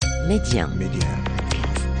Média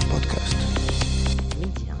Podcast.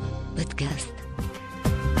 Média Podcast.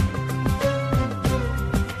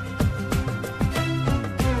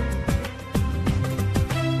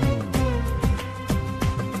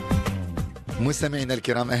 مستمعينا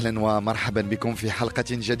الكرام، أهلا ومرحبا بكم في حلقة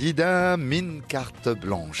جديدة من كارت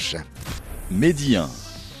بلانش. ميديان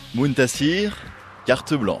منتسير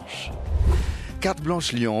كارت بلانش. كارت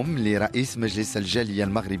بلانش اليوم لرئيس مجلس الجالية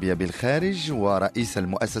المغربية بالخارج ورئيس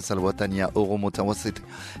المؤسسة الوطنية أورو متوسط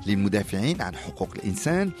للمدافعين عن حقوق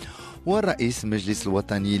الإنسان ورئيس المجلس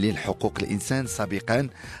الوطني للحقوق الإنسان سابقا.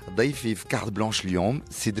 ضيفي في كارت بلانش اليوم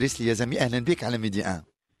سي دريس اليزامي. أهلا بك على ميديان.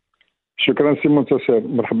 شكرا سي منتصر،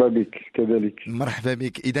 مرحبا بك كذلك. مرحبا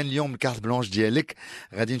بك. اذا اليوم الكارت بلانش ديالك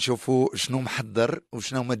غادي نشوفوا شنو محضر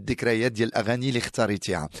وشنو هما الذكريات ديال الاغاني اللي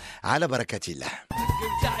اختاريتيها. على بركه الله.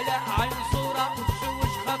 كنت على عين صورة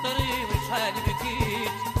وتشوش خاطري وشحال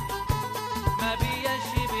بكيت ما بياش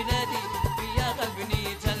بلادي بيا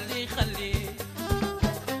غبنيت اللي خليت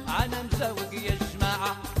انا مزوق يا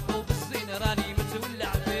جماعة وبالصين راني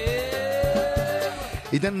متولع فيه.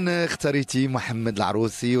 اذا اختاريتي محمد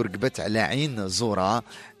العروسي وركبت على عين زورا.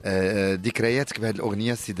 ذكرياتك بهذه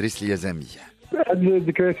الاغنيه سي دريس اليزامي؟ هذه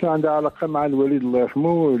الذكريات عندها علاقه مع الوالد الله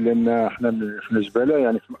يرحمه، لان حنا جباله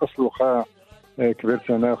يعني في الاصل واخا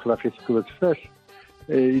كبرت انا وخلاقيت كبرت فاس.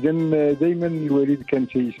 اذا دائما الوالد كان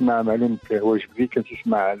تيسمع معلوم هو جبري، كان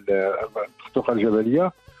تيسمع الخطوقه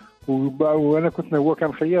الجبليه، وانا كنت هو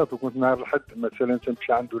كان خياط، وكنت نهار الحد مثلا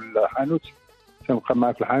تمشي عنده الحانوت تنبقى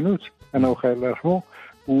معاه في الحانوت انا وخاي الله يرحمه.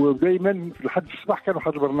 ودائما في الحد الصباح كان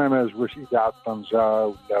واحد البرنامج واش اذاعه طنجه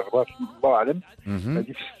ولا غربات الله اعلم، هذه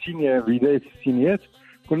في الستينيات بدايه الستينيات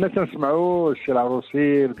كنا تنسمعوا السي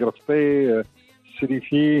العروسي القرطي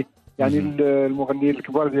السريفي، يعني المغنيين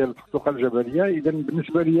الكبار ديال الخطوقه الجبليه. اذا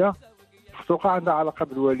بالنسبه لي الخطوقه عندها علاقه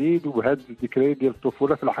بالوالد وبهذه الذكريات ديال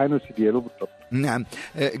الطفوله في الحانوت ديالو بالضبط. نعم.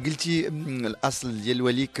 قلتي الاصل ديال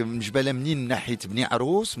الواليك مجبله منين؟ من ناحيه بني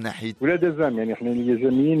عروس، من ناحيه ولاد الزام، يعني احنا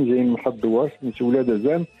اليزاميين جايين من حد دواس سميتو ولاد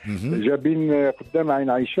الزام، جابين قدام عين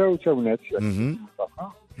عائشه وتاونات يعني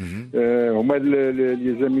هما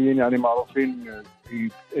اليزاميين يعني معروفين في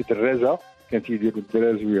الدرازه، كانت يديروا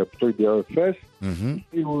الدراز ويهبطوا يبيعوا فاس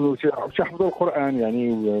وتحفظوا القران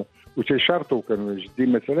يعني وتيشارطوا. كانوا جدي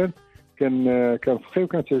مثلا كان فقيه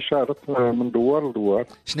وكان تيشارط من دوار لدوار.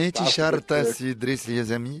 شنو هي تيشارط سي دريس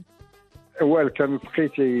اليزامي؟ هو كان الفقيه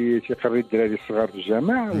تيقري الدراري الصغار في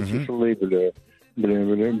الجامع وتيصلي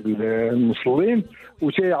بالمصلين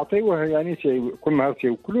وتيعطيوه، يعني كل نهار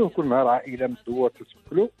تيوكلوه، كل نهار عائله من الدوار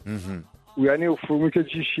تتوكلوا. ويعني ملي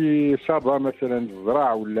تجي شي صابه مثلا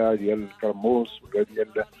الزراع ولا ديال الكرموس ولا ديال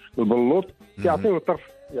البلوط تيعطيوه طرف،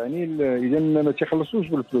 يعني اذا ما تيخلصوش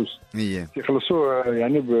بالفلوس، تيخلصوه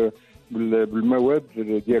يعني بالمواد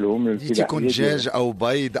ديالهم اللي تيكون دجاج او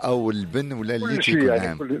بيض او اللبن ولا اللي تيكون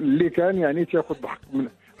يعني اللي كان يعني تاخذ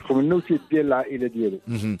منه تيدي العائله ديالو.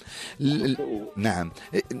 نعم.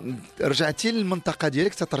 رجعتي للمنطقه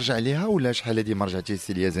ديالك تترجع ليها ولا شحال هذه ما رجعتي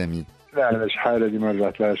سي اليزامي؟ لا شحال هذه ما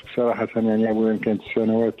رجعتلهاش بصراحه. يعني اولا كانت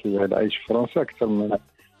السنوات اللي عايش في فرنسا اكثر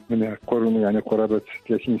من قرون، يعني قرابه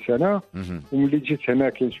 30 سنه. وملي جيت هنا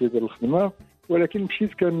كاين شويه ديال الخدمه، ولكن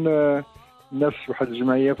مشيت كان الناس واحد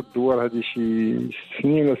الجمعيه في الدوار هذه شي 6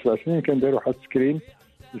 سنين ولا 7 سنين كان داروا واحد التكريم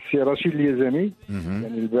السي رشيد اليزامي،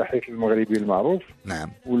 يعني الباحث المغربي المعروف. نعم.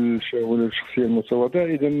 والشخصيه المتواضعه.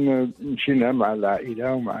 اذا مشينا مع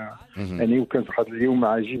العائله ومع يعني، وكان واحد اليوم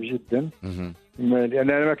عجيب جدا. لان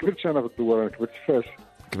انا ما كبرتش انا في الدوار، انا كبرت في فاس.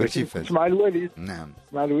 كبرتي في فاس مع الوالد. نعم.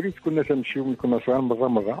 مع الوالد كنا تنمشيو من كنا صغار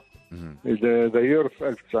مره. داير في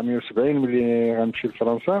 1970 ملي غنمشي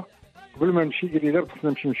لفرنسا، قبل ما نمشي قال لي لا خصنا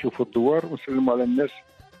نمشي نشوفوا الدوار ونسلموا على الناس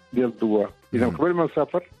ديال الدوار. اذا قبل ما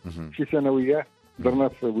نسافر شي ثانويه درنا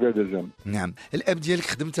في ولاد الزام. نعم. الاب ديالك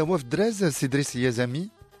خدمت هو في الدراز سي دريس اليزامي؟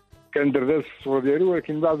 كان دراز في الصغر ديالو،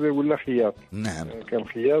 ولكن بعد ولا خياط. نعم. كان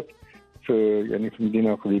خياط في يعني في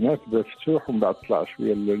المدينه قديمات باب فتوح، ومن بعد طلع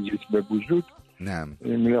شويه لجيت باب وجود. نعم.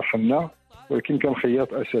 من حنا، ولكن كان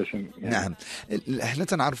خياط اساسا يعني. نعم. احنا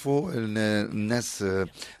تنعرفوا الناس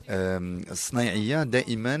الصنايعيه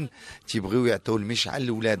دائما تيبغيو يعطيو المشعل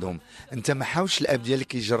لاولادهم. انت ما حاولش الاب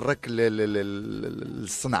ديالك يجرك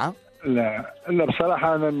للصنعه؟ لا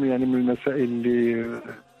بصراحه انا يعني من المسائل اللي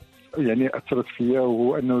يعني اثرت فيا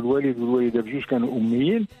وهو انه الوالد والوالده بجوج كانوا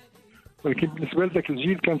اميين، ولكن بالنسبه لذاك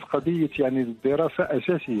الجيل كانت قضيه يعني الدراسه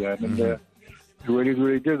اساسيه. يعني الوالد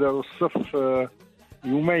والوالده داروا الصف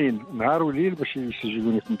يومين نهار وليل باش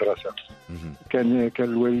يسجلوني في المدرسه. كان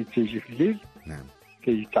الوالد تيجي في الليل. نعم.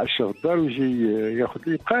 كيتعشى في الدار ويجي ياخذ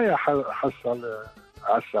لي يبقى حاس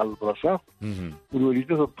على البلاصه،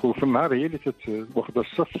 والوالده تدخل في النهار هي اللي واخده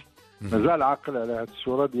الصف مازال عاقل على هذه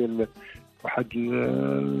الصوره ديال واحد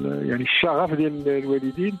يعني الشغف ديال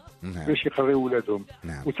الوالدين باش يقريو ولادهم.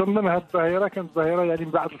 وتنظن هذه الظاهره كانت ظاهره يعني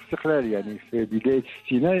من بعد الاستقلال، يعني في بدايه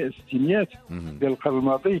الستينيات ديال القرن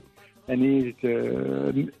الماضي، يعني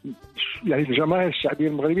الجماهير الشعبيه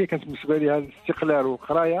المغربيه كانت بالنسبه لها الاستقلال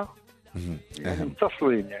والقرايه يعني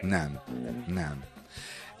متصلين يعني. نعم.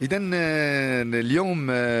 إذا اليوم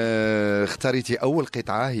اختاريتي أول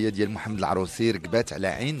قطعة هي ديال محمد العروسي، ركبات على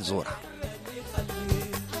عين زورة.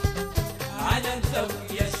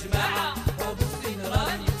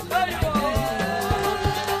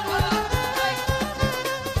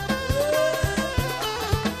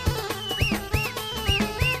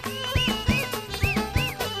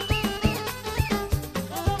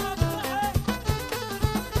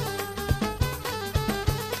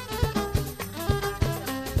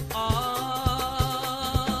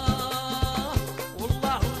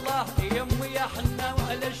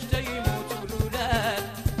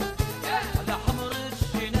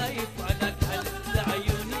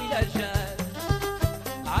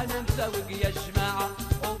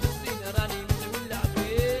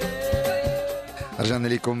 رجعنا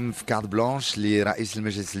لكم في كارت بلانش لرئيس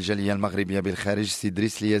المجلس الجالية المغربية بالخارج سي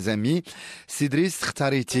دريس اليزامي. سي دريس،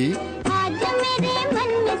 اختاريتي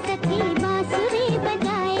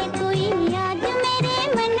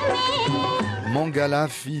مونغالا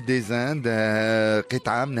في ديزاند،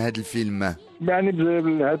 قطعة من هذا الفيلم. يعني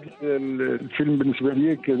هذا الفيلم بالنسبه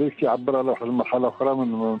لي كذلك يعبر على واحد المرحله اخرى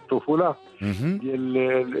من الطفوله ديال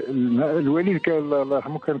الوالد. كان الله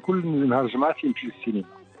يرحمه كان كل نهار جمعه يمشي للسينما،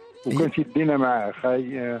 وكان تيدينا مع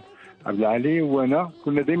خاي عبد العالي وانا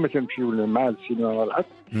كنا دائما تنمشيو مع السينما والعب.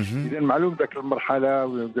 اذا معلوم ذاك المرحله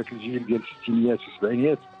وذاك الجيل ديال الستينيات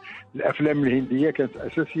والسبعينيات الافلام الهنديه كانت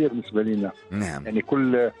اساسيه بالنسبه لنا. يعني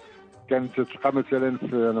كل كانت تلقى مثلا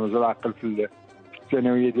انا مازال عاقل في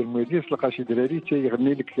الثانويه ديال المدرسه تلقى شي دراري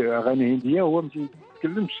تيغني لك اغاني هنديه وهو ما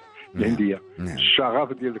تيتكلمش الهنديه.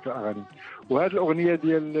 الشغف ديال ديك الاغاني. وهذه الاغنيه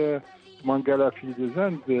ديال مانغالا في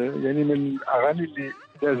ديزاند يعني من الاغاني اللي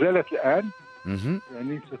لا زالت الان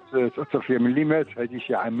يعني تاثر فيها. من اللي مات هذه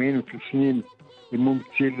شي عامين وثلاث سنين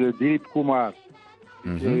الممثل ديليب كومار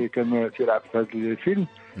كان تيلعب في هذا الفيلم.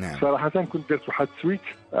 صراحه كنت درت واحد التويت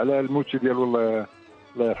على الموت ديالو الله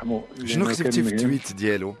يرحمه. شنو كتبتي في التويت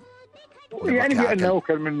ديالو؟ يعني بانه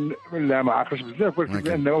كان من لا ما عاقلش بزاف، ولكن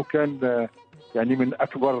بانه كان يعني من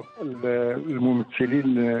اكبر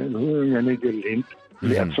الممثلين يعني ديال الهند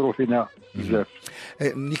اللي اثروا فينا بزاف.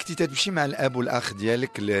 ملي كنتي تمشي مع الاب والاخ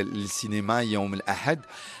ديالك للسينما يوم الاحد،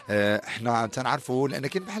 احنا تنعرفوا لان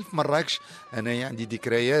كاين بحال في مراكش انا عندي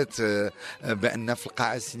ذكريات بان في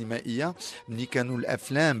القاعه السينمائيه ملي كانوا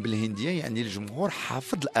الافلام بالهنديه يعني الجمهور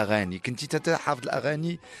حافظ الاغاني. كنتي تحافظ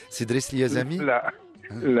الاغاني سي دريس اليزامي؟ لا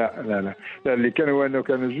اللي كانوا انه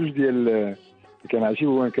كانوا جوج ديال كان عجيب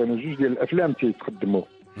هو كانوا جوج ديال الافلام تيتقدموا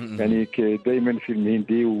يعني دائما فيلم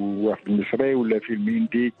هندي وواحد مصري ولا فيلم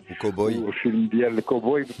هندي وكوبوي وفيلم ديال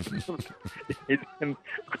الكوبوي. اذا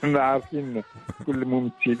كنا عارفين كل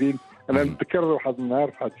الممثلين. انا نتذكر واحد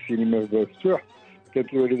النهار في واحد السينما في السوح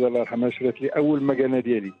كانت الوالده الله يرحمها شرات لي اول مكانه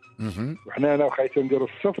ديالي، وحنا انا وخايته نديروا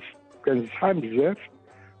الصف كان زحام بزاف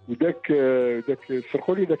وداك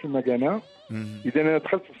سرقوا لي ذاك المكانه. اذا انا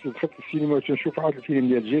دخلت السينما وتنشوف واحد الفيلم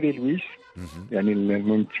ديال جيري لويس يعني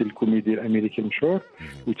الممثل الكوميدي الامريكي المشهور،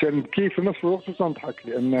 وتنبكي في نفس الوقت وتنضحك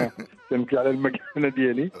لان تنبكي على المكانه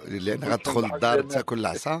ديالي لان غتدخل الدار تاكل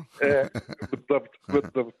العصا.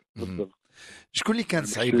 بالضبط. شكون اللي كان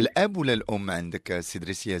صعيب، الاب ولا الام عندك سي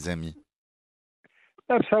دريس اليزامي؟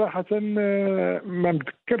 بصراحه ما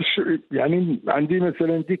نتذكرش. يعني عندي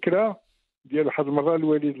مثلا ذكرى ديال واحد المره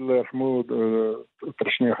الوالد الله يرحمه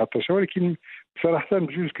طرشني واحد الطرشه، ولكن بصراحه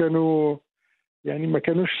بجوج كانوا يعني ما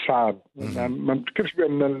كانوش صعاب. ما نذكرش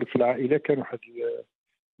بان في العائله كان واحد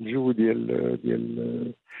الجو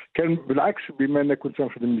ديال كان بالعكس. بما ان كنت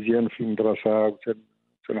نخدم مزيان في المدرسه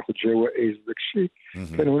وتناخذ جوائز وداك الشيء،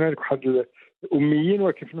 كان هنالك واحد اميين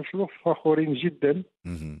ولكن في نفس الوقت فخورين جدا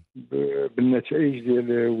بالنتائج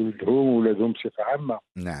ديال ولادهم بصفه عامه.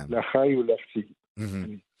 لا خاي ولا اختي.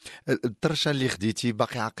 الطرشه اللي خديتي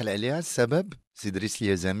باقي عاقل عليها السبب سي دريس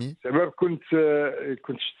اليزامي؟ السبب كنت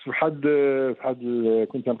شفت واحد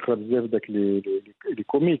كنت نقرا بزاف داك لي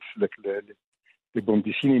كوميكس داك لي بون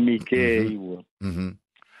ديسيني ميكي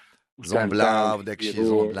زومبلا وداك الشيء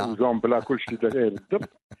زومبلا كلشي بالضبط.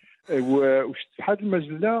 وشفت واحد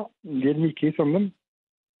المجله ديال ميكي تنظن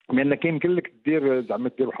لان كاين لك دير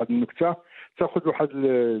زعما دير واحد النكته تاخذ واحد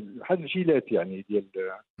الجيلات يعني ديال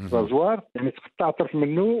الرازوار يعني تقطع طرف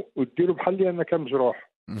منه وديرو بحال اللي انا كان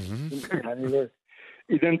مجروح. يعني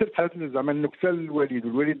اذا درت هذه زعما النكته للوالد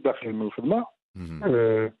والوالد داخل من الخدمه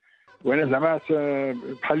وانا زعما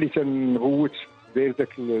بحال اللي تنغوت داير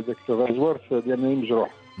داك التغازور ديالنا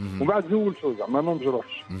مجروح، ومن بعد زولته زعما ما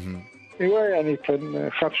مجروحش. ايوا يعني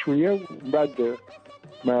كنخاف شويه، ومن بعد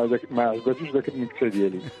ما عجبتوش داك النكته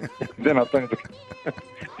ديالي. زين عطاني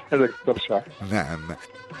هذاك الترشح. نعم.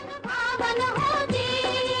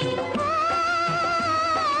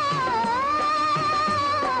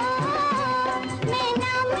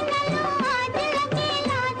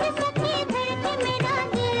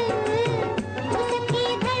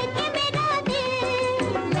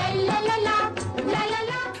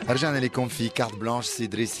 رجعنا لكم في كارت بلانش. سي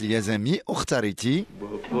دريس اليزامي، اختاريتي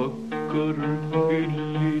بفكر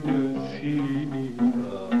اللي نسيني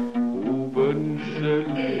وبنسى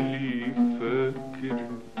اللي فاكر،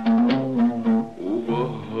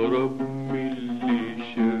 وبهرب من اللي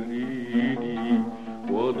شاريني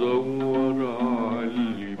وادور على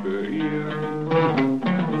اللي بايع.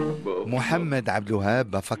 محمد عبد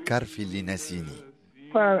الوهاب، بفكر في اللي ناسيني.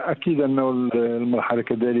 اكيد انه المرحله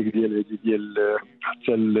كذلك ديال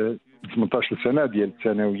حتى 18 سنه ديال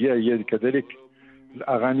الثانويه هي كذلك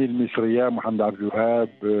الاغاني المصريه، محمد عبد الوهاب،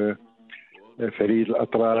 فريد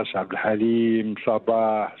الأطرش، عبد الحليم،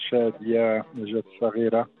 صباح، شاديه، نجاة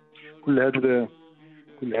الصغيره، كل هذا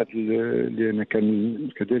اللي انا كان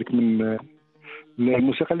كذلك من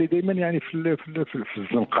الموسيقى اللي دائما يعني في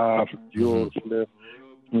الزنقه، في الديور،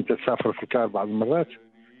 من تسافر في الكار بعض المرات.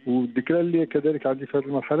 والذكرى اللي كذلك عندي في هذه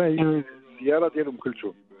المرحله هي الزياره ديال ام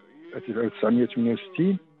كلثوم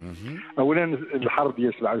 1968. اولا الحرب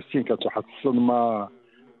ديال 67 كانت واحد الصدمه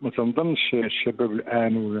ما تنظنش الشباب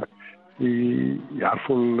الان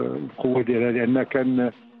يعرفوا القوه ديالها، لان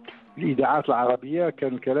كان الاذاعات العربيه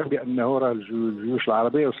كان الكلام بانه راه الجيوش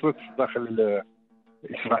العربيه وصلت داخل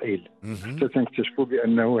اسرائيل، حتى تنكتشفوا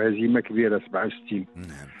بانه هزيمه كبيره 67.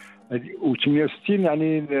 و68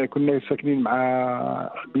 يعني كنا ساكنين مع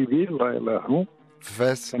حبيبي الله يرحمه في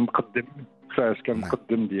فاس، كان مقدم فاس، كان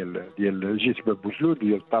مقدم ديال جيت باب بوجلود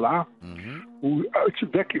ديال الطلعه.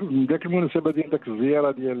 وذاك المناسبه ديال ذاك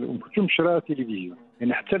الزياره ديال ام كلثوم شرا تلفزيون،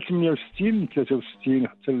 يعني حتى 68 63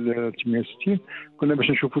 حتى 68 كنا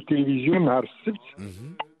باش نشوفوا التلفزيون نهار السبت،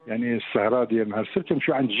 يعني السهره ديال نهار السبت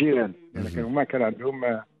نمشيو عند الجيران، يعني هما كان عندهم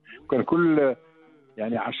كان كل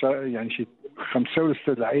يعني 10 يعني شي 5 ولا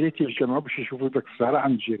 6 العائلات يجتمعوا باش يشوفوا ذاك السهره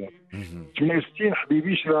عند الجيران. 68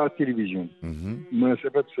 حبيبي شرا التلفزيون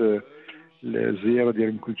بمناسبه الزياره ديال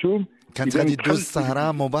ام كلثوم. كانت غادي تدوز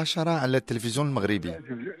السهره مباشره على التلفزيون المغربي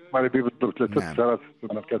بالضبط. 3 سهرات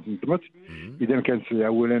كانت نظمت. اذا كانت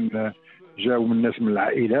اولا جاوا من الناس من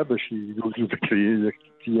العائله باش يدوزوا ذاك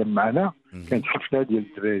الايام معنا، كانت حفله ديال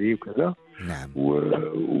الدراري وكذا. نعم.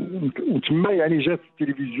 وتما يعني جات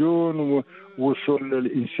التلفزيون ووصل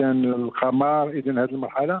الانسان للقمر. اذا هذه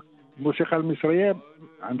المرحله الموسيقى المصريه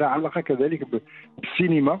عندها علاقه كذلك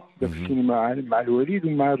بالسينما، السينما مع الوليد،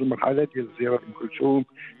 ومع هذه المرحله ديال زياره ام كلثوم،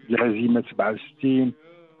 ديال هزيمه 67،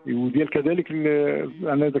 وديال كذلك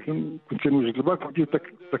انا كنت نوجد الباك وديال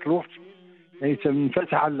ذاك الوقت يعني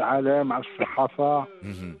تنفتح على العالم، على الصحافه،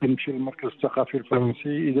 نمشي للمركز الثقافي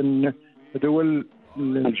الفرنسي. اذا هذا هو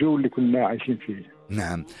الجو اللي كنا عايشين فيه.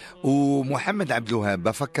 نعم. ومحمد عبد الوهاب،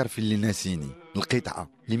 بفكر في اللي ناسيني، القطعه،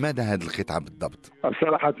 لماذا هذه القطعه بالضبط؟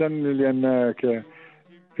 صراحه لان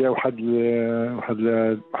فيها واحد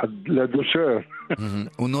لا دوسور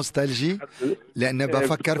ونوستالجي، لان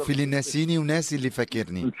بفكر في اللي ناسيني وناسي اللي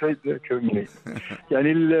فاكرني.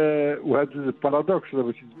 يعني وهذا البارادوكس اللي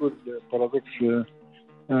بغيتي تقول البارادوكس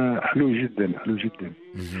حلو جدا.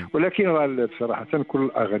 ولكن بصراحه كل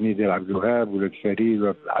الاغاني ديال عبد الوهاب ولا فريد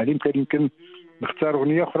ولا عليم كان يمكن نختار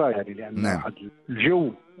اغنيه اخرى، يعني لان واحد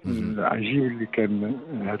الجو العجيب اللي كان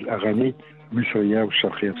هذه الاغاني المصريه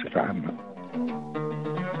والشرقيه بصفه عامه.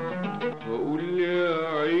 وقول يا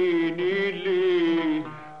عيني ليه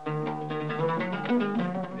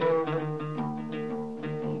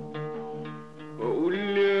وقول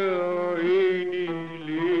يا عيني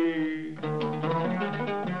ليه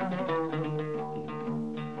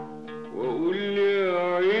وقول يا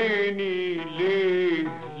عيني ليه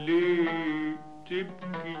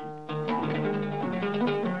تبكي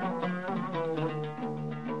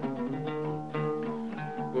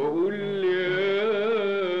وقول يا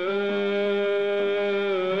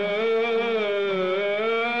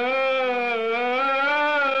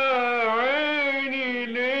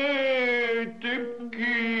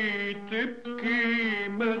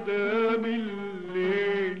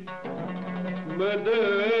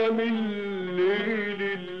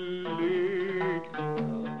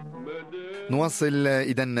نواصل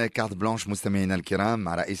إذن كارت بلانش مستمعينا الكرام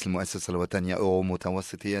مع رئيس المؤسسة الوطنية أورو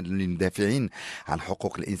متوسطية للمدافعين عن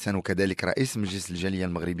حقوق الإنسان وكذلك رئيس مجلس الجالية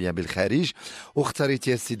المغربية بالخارج. واختاريت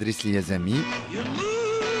يا سي دريس اليزامي.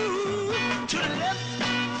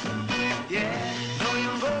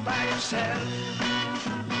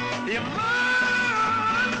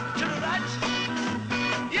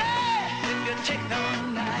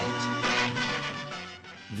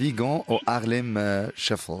 فيغون أو أرليم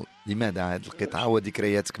شفل، لماذا هذه القطعة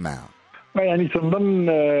وذكرياتك معها؟ يعني تنظن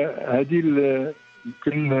هذه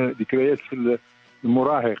يمكن ذكريات في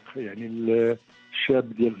المراهق، يعني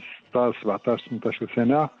الشاب ديال 16 17 18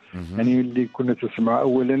 سنه. يعني اللي كنا تسمع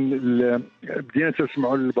اولا بدينا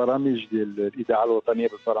تسمعوا البرامج ديال الاذاعه الوطنيه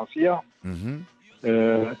بالفرنسيه.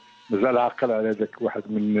 مازال عاقل على ذاك واحد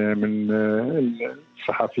من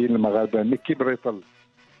الصحفيين المغاربه ميكي بريطل،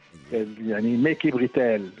 يعني ميكي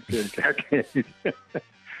بريتال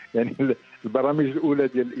يعني البرامج الاولى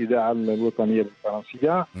ديال الاذاعه الوطنيه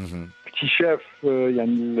بالفرنسيه، اكتشاف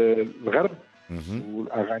يعني الغرب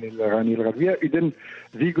والاغاني الغربيه. اذا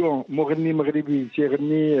فيغون مغني مغربي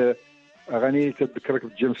تيغني اغاني تذكرك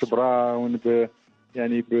بجيمس براون،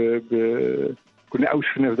 يعني كنا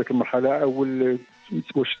شفنا في ذاك المرحله اول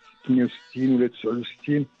واش 68 ولا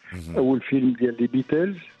 69 اول فيلم ديال لي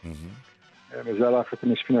بيتلز، مازال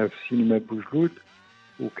كنا شفناه في السينما بوجلود،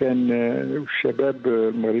 وكان الشباب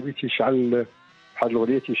المغربي تيشعل بحال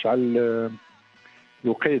الاغنيه تيشعل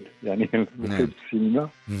الوقيد، يعني الوقيد في السينما.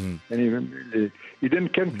 يعني اذا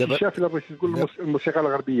كان اكتشاف الا بغيتي تقول الموسيقى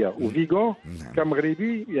الغربيه، وفيغون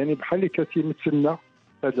كمغربي يعني بحال اللي كتمثلنا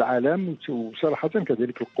هذا العالم، وصراحه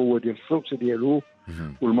كذلك القوه ديال الصوت ديالو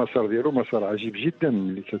والمسار ديالو مسار عجيب جدا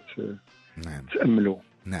اللي تتاملوا.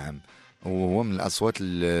 نعم، وهو من الاصوات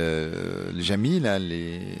الجميله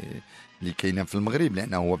اللي كاينه في المغرب،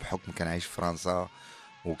 لانه هو بحكم كان عايش في فرنسا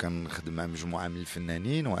وكان خدم مع مجموعه من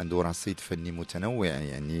الفنانين وعنده رصيد فني متنوع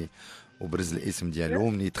يعني، وبرز الاسم ديالو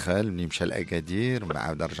من يدخل من مشى لاكادير من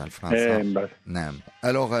عاود رجع لفرنسا. نعم.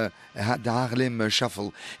 الوغ هذا هارليم شافل،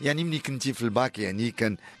 يعني ملي كنتي في الباك يعني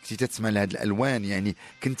كنتي تسمع لهاد الالوان، يعني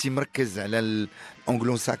كنتي مركز على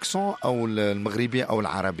الانجلو ساكسون او المغربي او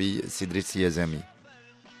العربي سي دريس اليزامي؟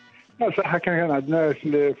 صح، كان عندنا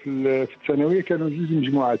في الثانويه كانوا جوج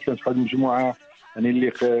مجموعات. كانت واحد المجموعه يعني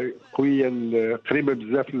اللي قويه قريبه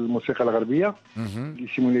بزاف للموسيقى الغربيه اللي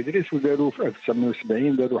يسمونها دريس، وداروا في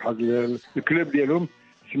 1970 داروا واحد الكلوب ديالهم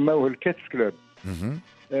سماوه الكات كلوب.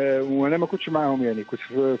 وانا ما كنتش معاهم، يعني كنت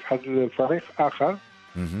في واحد الفريق اخر.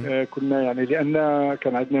 كنا يعني لان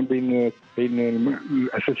كان عندنا بين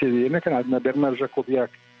الاساتذه ديالنا كان عندنا برنار جاكوبياك،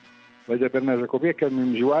 وهذا برنار جاكوبياك كان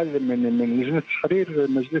من مجموعه من لجنه تحرير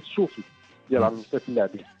مجلس الصوفي ديال عبد اللطيف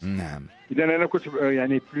اللاعبي. نعم. اذا انا كنت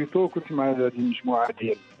يعني بلوتو كنت مع هذه المجموعه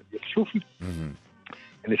ديال الصوفي،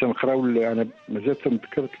 يعني تنقراو. انا مازال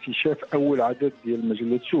تنذكر اكتشاف اول عدد ديال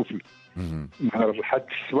مجله صوفي نهار الحد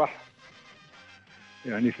الصباح،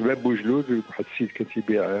 يعني في باب بوجلود واحد السيد كان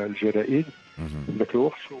تيبيع الجرائد في ذاك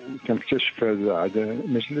الوقت، وكان اكتشف هذا عدد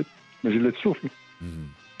مجله صوفي.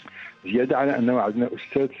 زياده على انه عندنا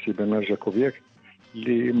استاذ سي برنار جاكوبياك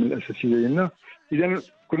اللي من الاساتذه ديالنا. اذا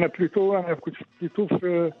كنا بلوتو، انا كنت بلوتو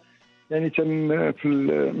في يعني في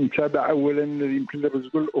المتابعه اولا يمكن دابا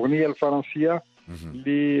تقول الاغنيه الفرنسيه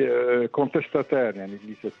اللي كونتستاتير، يعني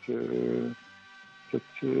اللي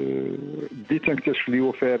بديت نكتشف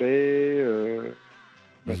ليو فيري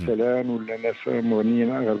مثلا، ولا ناس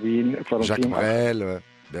مغنيين غربيين فرنسيين، جاك بريل،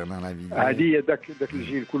 برنار لافي، هذه ذاك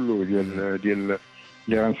الجيل كله ديال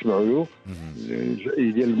اللي غنسمعوا له،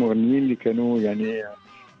 ديال المغنيين اللي كانوا يعني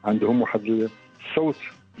عندهم واحد الصوت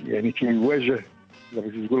يعني كيواجه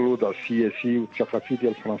بغيتي تقول الوضع السياسي والثقافي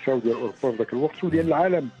ديال فرنسا وديال اوروبا في ذاك الوقت وديال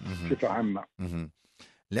العالم بصفه عامه.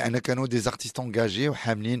 لان كانوا دي زارتيست انجاجي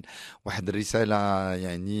وحاملين واحد الرساله،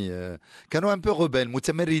 يعني كانوا ان بو غوبيل،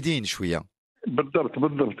 متمردين شويه.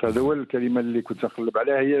 بالضبط هذا هو الكلمه اللي كنت نقلب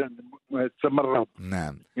عليها، هي التمرد.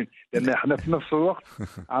 نعم. لان احنا في نفس الوقت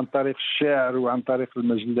عن طريق الشعر وعن طريق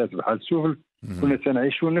المجلات بحال سوفل كنا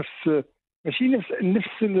تنعيشوا ماشي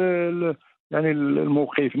نفس يعني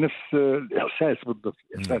الموقف، نفس الاحساس بالضبط،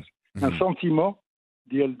 الاحساس ان سونتيمون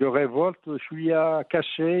ديال دو ريفولت شويه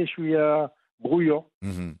كاشي شويه برويون،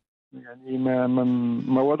 يعني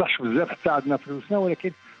ما واضحش بزاف حتى عندنا في روسنا،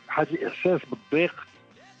 ولكن واحد الاحساس بالضيق،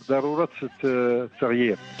 ضروره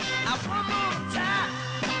التغيير.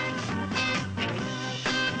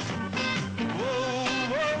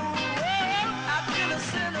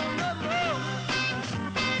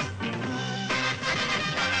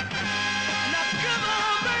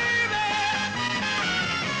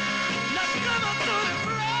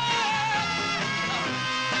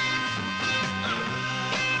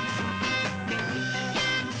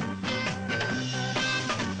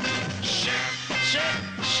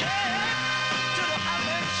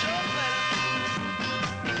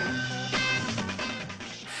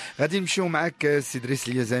 غادي نمشيو معاك سي دريس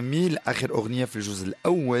اليزامي لاخر اغنيه في الجزء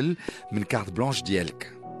الاول من كارت بلانش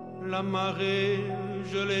ديالك. La marée,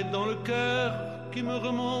 je l'ai dans le cœur qui me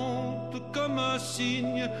remonte comme un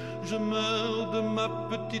signe. Je meurs de ma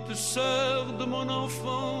petite sœur, de mon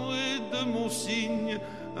enfant et de mon cygne.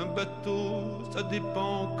 Un bateau, ça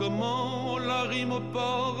dépend comment on la rime au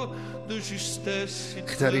port de justesse.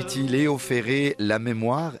 اختاريتي ليو فيغي لا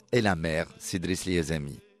ميموار اي لا مير سي دريس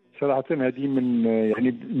اليزامي. صراحة هذه من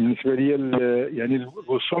يعني بالنسبة لي يعني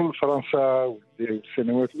الوصول لفرنسا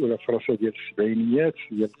والسنوات الأولى في فرنسا ديال السبعينيات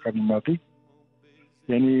ديال القرن الماضي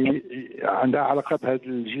يعني عندها علاقة بهذا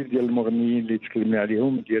الجيل ديال المغنيين اللي تكلمنا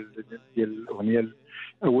عليهم ديال الأغنية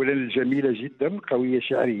أولا الجميلة جدا قوية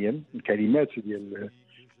شعريا، الكلمات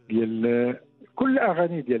ديال كل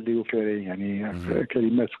أغاني ديال ليو فيري يعني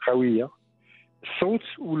كلمات قوية، الصوت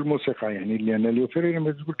والموسيقى يعني لأن ليو فيري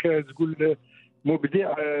لما تقول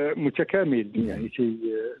مبدع متكامل يعني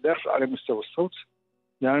لا على مستوى الصوت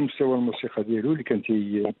لا على مستوى الموسيقى ديالو اللي كانت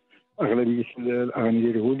اغلبيه الاغاني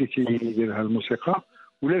ديالو هو اللي تيديرها الموسيقى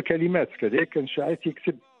ولا الكلمات كذلك كان شاعر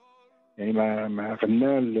تيكتب يعني مع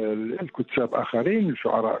غنى الكتاب اخرين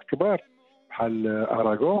الشعراء كبار بحال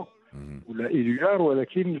اراغون ولا إليار،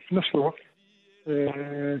 ولكن في نفس الوقت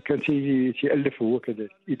كان تيألف هو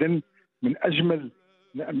كذلك. اذا من اجمل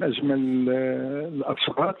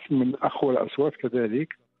الأصوات، من أقوى الأصوات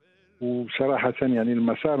كذلك، وصراحة يعني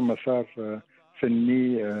المسار مسار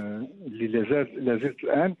فني اللي لازلت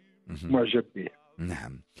الآن معجب به.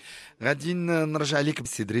 نعم. غادي نرجع لك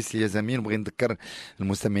بسي دريس اليزامي، نبغي نذكر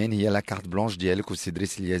المستمعين هي لا كارت بلانش ديالك، وسي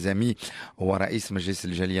دريس اليزامي هو رئيس مجلس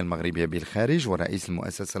الجالية المغربية بالخارج ورئيس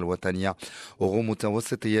المؤسسة الوطنية أورو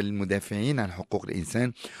متوسطية للمدافعين عن حقوق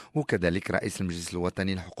الإنسان، وكذلك رئيس المجلس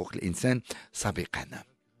الوطني لحقوق الإنسان سابقا.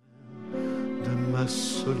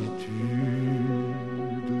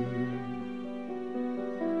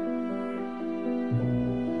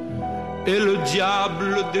 Et le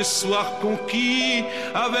diable des soirs conquis,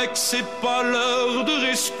 avec ses pâleurs de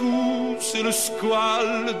rescousse et le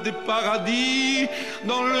squale des paradis,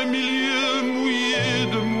 dans le milieu mouillé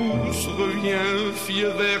de mousse, revient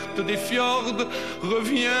fille verte des fjords,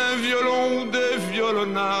 revient violon des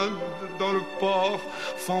violonnades, dans le port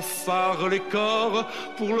fanfare les corps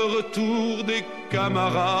pour le retour des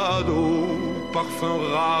camarades, au parfum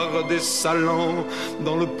rare des salons,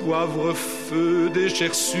 dans le poivre feu des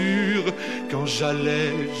gerçures, quand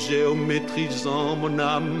j'allais géométrisant mon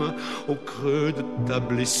âme au creux de ta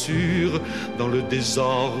blessure, dans le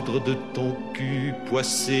désordre de ton cul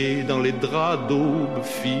poissé, dans les draps d'aube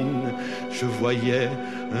fine, je voyais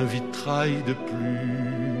un vitrail de pluie.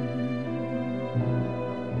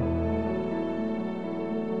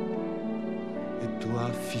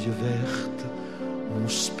 Fille verte, mon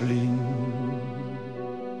spleen.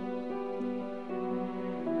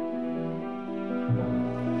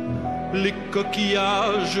 Les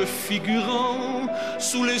coquillages figurant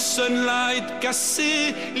sous les sunlights cassés,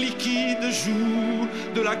 liquides joues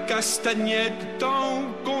de la castagnette, tant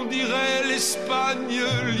qu'on dirait l'Espagne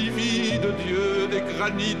livide, Dieu des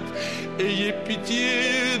granites. Ayez pitié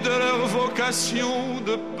de leur vocation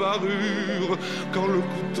de parure, quand le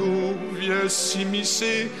couteau vient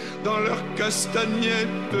s'immiscer dans leur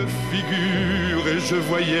castagnette figure. Et je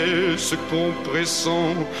voyais ce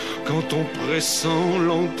compressant, quand on pressant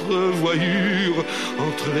l'entrevoyure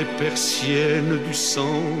entre les persiennes du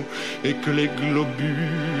sang, et que les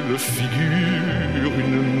globules figurent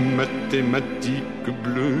une mathématique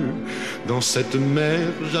bleue dans cette mer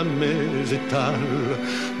jamais étale,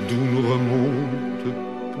 d'où nous remonte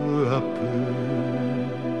peu à peu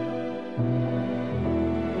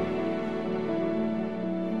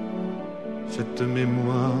cette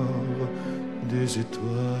mémoire des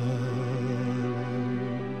étoiles.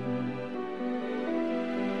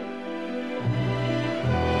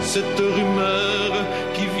 Cette rumeur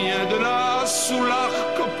qui vient de là, sous l'arc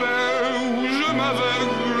copain, où je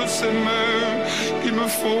m'aveugle, ces mains qui me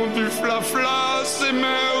font du flafla, ces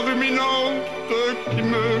mains ruminantes qui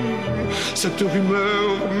me... Cette rumeur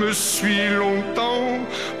me suit longtemps,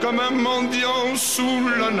 comme un mendiant sous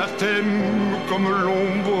l'anathème, comme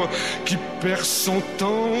l'ombre qui perd son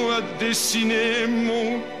temps à dessiner mon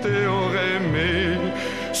théorème. Et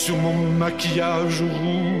sur mon maquillage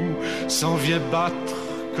roux s'en vient battre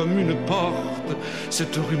comme une porte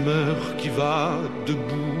cette rumeur qui va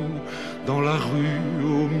debout dans la rue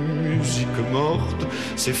aux musiques mortes.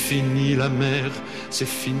 C'est fini la mer,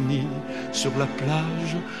 c'est fini sur la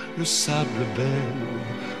plage, le sable belle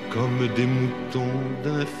comme des moutons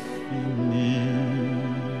d'infini.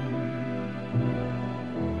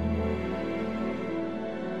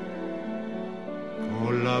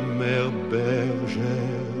 Quand la mer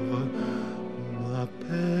bergère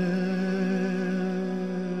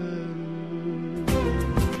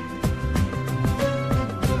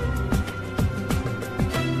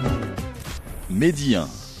Médien,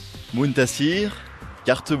 Muntasir,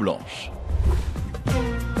 Carte blanche.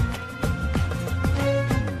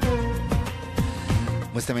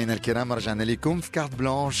 مستمعينا الكرام، رجعنا لكم في كارت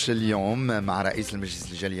بلانش اليوم مع رئيس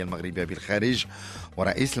المجلس الجالية المغربية بالخارج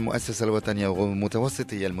ورئيس المؤسسة الوطنية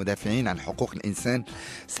المتوسطية المدافعين عن حقوق الإنسان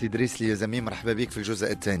سي دريس اليزامي. مرحبا بك في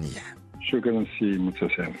الجزء الثاني. شكرا سي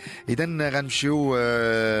متسامح. إذن غنمشيو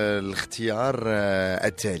الاختيار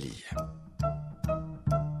التالي.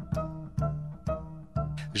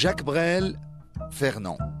 جاك بغيل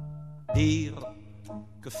فيرنان. Dire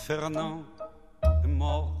que Fernand est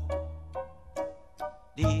mort.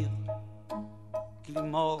 Dire qu'il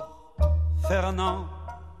est mort, Fernand.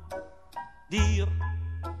 Dire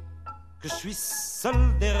que je suis seul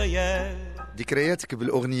derrière. ذكرياتك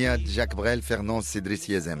بالأغنية جاك بغيل فيرنان سي دريس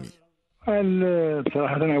اليزامي.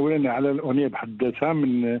 صراحة أولا على الأغنية بحد ذاتها،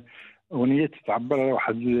 من أغنية تعبر على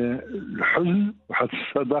واحد الحزن، واحد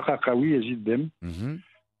الصداقة قوية جدا،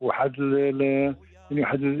 واحد يعني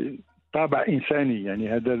واحد طابع إنساني. يعني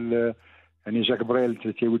هذا يعني جاك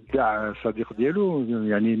بريل تيودع صديق ديالو،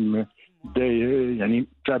 يعني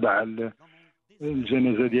تابع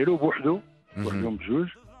الجنازة ديالو بوحدو بجوج،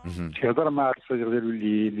 تيهضر مع الصديق ديالو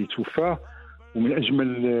اللي توفى. ومن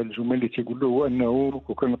اجمل الجمل اللي تيقول له هو انه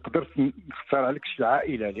لو كان قدرت نختار عليك شي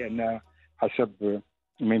عائله، لان حسب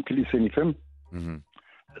ما يمكن الانسان يفهم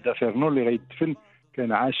هذا فيرنو اللي غيدفن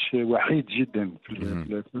كان عاش وحيد جدا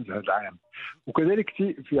في هذا العام. وكذلك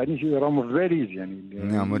يعني راهم فاريز يعني.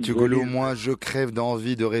 نعم، تقولوا moi je crève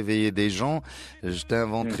d'envie de réveiller des gens, je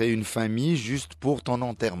t'inventerai une famille juste pour ton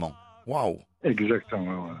enterrement. واو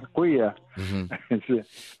اكزاكتومون قويه.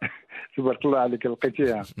 تبارك الله عليك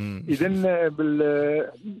لقيتيها. اذا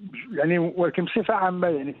يعني ولكن بصفه عامه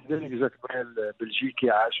يعني كذلك جاك بريل بلجيكي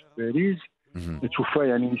عاش في باريس، توفى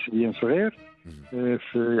يعني نسبيا صغير،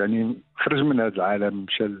 يعني خرج من هذا العالم،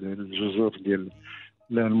 مشى للجزر ديال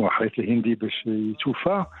المحيط الهندي باش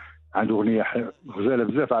يتوفى. عنده اغنيه غزاله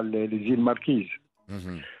بزاف على لي زيل ماركيز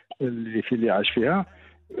اللي عاش فيها.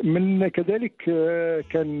 من كذلك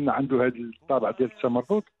كان عنده هذا الطابع ديال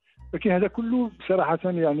التمرد، لكن هذا كله بصراحه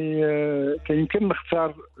يعني كان يمكن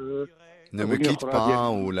نختار Ne me quitte pas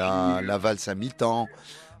ولا لا فالس ا ميتون،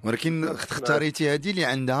 ولكن اختاريتي هذه اللي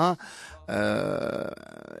عندها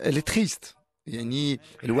اللي تريست. يعني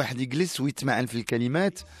الواحد يجلس ويتمعن في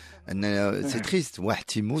الكلمات ان سي تريست، واحد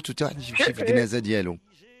تيموت وتا واحد يمشي في الجنازه ديالو،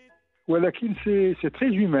 ولكن سي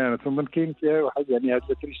تري هيومان. تنظن كاين فيها واحد يعني هذا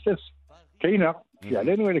التريستاس كاينه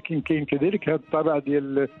فعلا، ولكن كاين كذلك هذا الطابع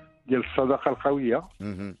ديال الصداقه القويه.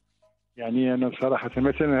 يعني انا صراحه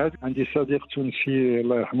مثلا عندي صديق تونسي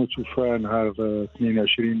الله يرحمه توفى نهار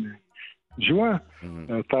 22 جوان،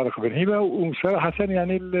 طارق بن هبه. وصراحه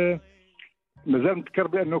يعني مازال نذكر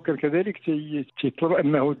بانه كان كذلك تيطلب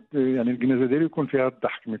انه يعني الجنازه ديالو يكون فيها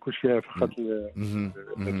الضحك، ما يكونش فيها فقط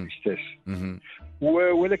الاستاس.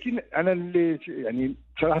 ولكن انا اللي يعني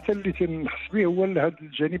صراحه اللي تنحس به هو هذا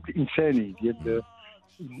الجانب الانساني ديال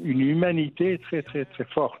اون هيومانيتي تري تري تري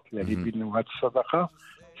فورت، يعني بين هذه الصداقه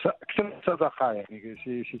اكثر صداقه، يعني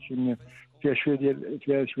فيها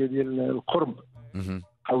شويه ديال القرب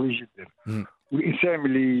قوي جدا. والانسان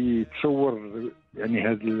اللي تصور يعني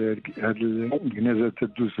هذه الجنازه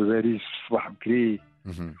تدوز في باريس الصباح بكري،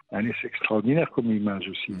 يعني سي اكستراوردينير كوم ايماج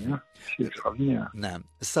اوسي، سي اكستراوردينير. نعم،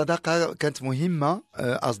 الصداقه كانت مهمه.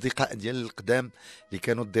 اصدقاء ديال القدام اللي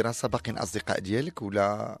كانوا الدراسه باقين اصدقاء ديالك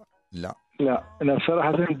ولا لا؟ لا انا صراحه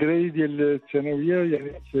الدراري ديال الثانويه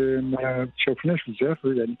يعني ما تشوفناش بزاف،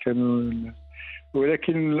 يعني كانوا،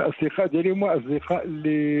 ولكن الاصدقاء ديالي هما اصدقاء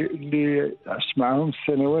اللي عشت معهم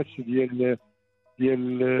السنوات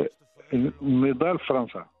ديال النضال في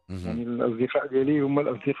فرنسا. يعني الاصدقاء ديالي هما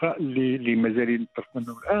الاصدقاء اللي مازالين نطرف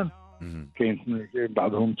منهم الان. كاين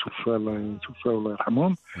بعضهم توفى الله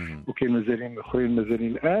يرحمهم، وكاين مازالين الاخرين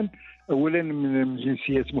مازالين الان. اولا من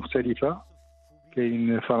جنسيات مختلفه،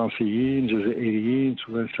 كاين فرنسيين، جزائريين،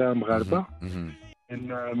 توانسه، مغاربه.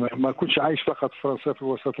 ما كنتش عايش فقط في فرنسا في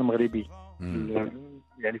الوسط المغربي،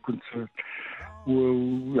 يعني كنت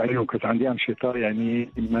يعني كانت عندي أنشطة يعني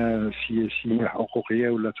إما سياسية حقوقية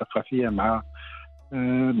ولا ثقافية مع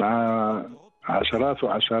عشرات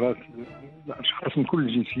وعشرات الأشخاص من كل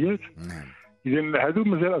الجنسيات. إذا هذو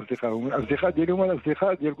مازال أصدقاء، ومن الأصدقاء ديالي هما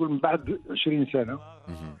الأصدقاء ديال من بعد 20 سنة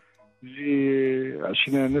اللي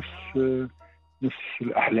عشنا نفس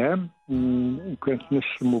الأحلام، وكانت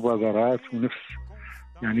نفس المبادرات ونفس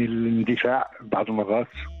يعني الاندفاع بعض المرات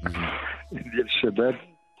ديال الشباب،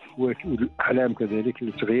 والأحلام كذلك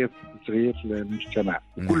لتغيير المجتمع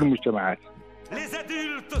وكل المجتمعات. Les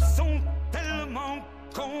adultes sont tellement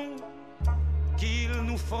cons qu'ils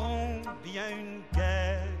nous feront bien une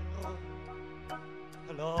guerre.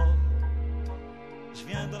 Alors je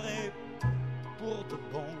viendrai pour de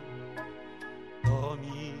bon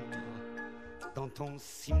dormir dans ton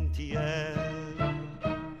cimetière.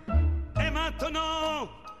 Et maintenant,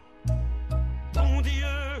 bon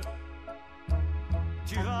Dieu,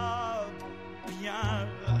 tu vas bien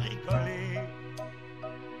rigoler.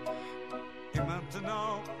 Et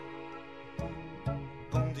maintenant,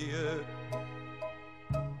 bon Dieu,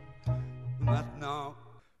 maintenant,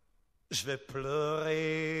 je vais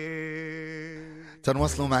pleurer.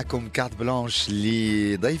 تنواصلوا معكم كارت بلانش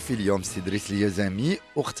لضيفي اليوم سي دريس اليزامي،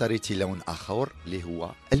 واختاريتي لون آخر اللي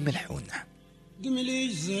هو الملحون. دملي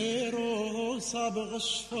زيرو صابغ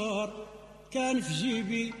الشفار كان في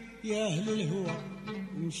جيبي يا أهل الهوى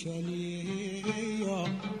ومشى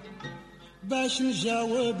ليا باش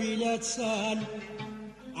نجاوب لا تسال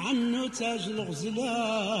عنه تاج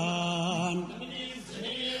الغزلان.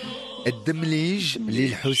 الدمليج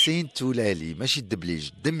للحسين تولالي، ماشي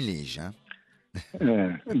الدبليج، الدمليج. ها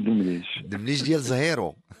الدمليج الدمليج ديال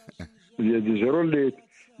زهيرو ديال زهيرو اللي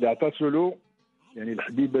عطاتو له يعني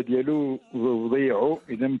الحبيبه ديالو وضيعوا.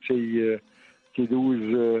 اذا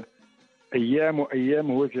تيدوز ايام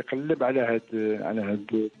وايام هو تيقلب على هاد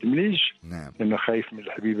الدمليج. نعم. لانه خايف من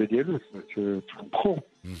الحبيبه ديالو تفبخو،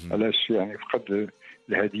 علاش يعني فقد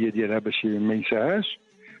الهديه ديالها باش ما ينساهاش.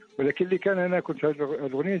 ولكن اللي كان انا كنت هذه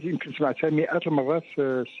الاغنيه يمكن سمعتها مئات المرات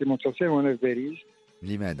سي مونتاسير وانا في باريس.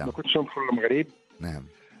 لماذا؟ ما كنتش ندخل المغرب. نعم.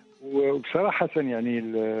 وبصراحه يعني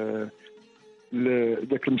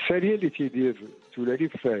ذاك المثاليه اللي تيدير تولالي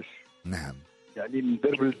في فاس. نعم. يعني من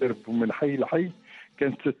درب لدرب ومن حي لحي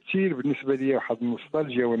كانت تثير بالنسبه لي واحد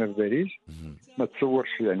النوستالجيا وانا في باريس ما تصورش.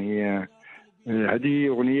 يعني هذه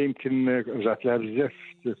اغنيه يمكن رجعت لها بزاف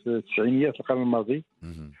في التسعينيات القرن الماضي،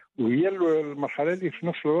 وهي المرحله اللي في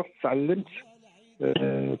نفس الوقت تعلمت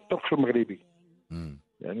الطبخ المغربي.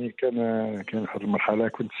 يعني كان واحد المرحله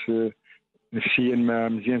كنت نفسيا ما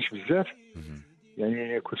مزيانش بزاف.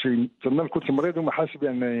 يعني كنت مريض وما حاسب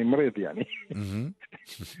يعني مريض يعني.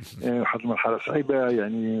 واحد المرحله صعيبه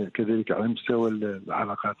يعني كذلك على مستوى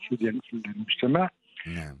العلاقات ديالنا في المجتمع.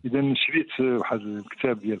 نعم. اذا شريت واحد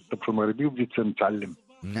الكتاب ديال الطبخ المغربي وبديت نتعلم.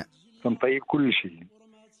 نعم. تنطيب كل شيء.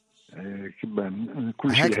 كبان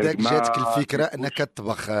كل شيء. هكذاك جاتك الفكره انك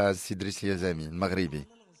تطبخ سي دريس اليزامي المغربي.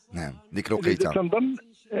 نعم. ديك الوقيته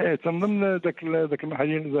تنظن ذاك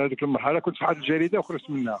المرحله كنت في واحد الجريده وخرجت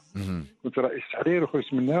منها. كنت رئيس تحرير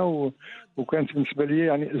وخرجت منها وكانت بالنسبه لي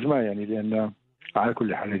يعني ازمه، يعني لان على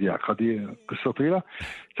كل حال هذه قصه طويله.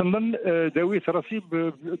 تنظن داويت راسي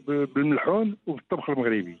بالملحون وبالطبخ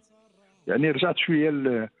المغربي، يعني رجعت شويه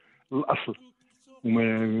للاصل.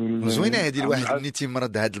 زوينه هذه الواحد ملي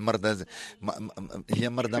تيمرض. هذه المرضى هي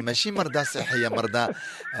مرضى ماشي مرضى صحيه، مرضى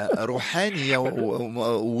روحانيه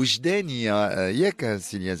ووجدانيه. ياك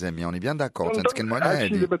سي اليزامي اوني بيان داكور تنتكلموا على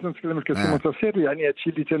هذه. دابا تنتكلم الكلام متصير. يعني هادشي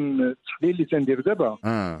اللي التحليل اللي تندير دابا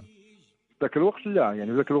ذاك الوقت لا.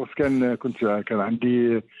 يعني ذاك الوقت كان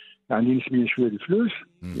عندي نسبيا شويه د الفلوس.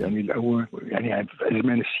 يعني الاول يعني في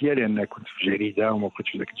ازمه نفسيه لان كنت في جريده وما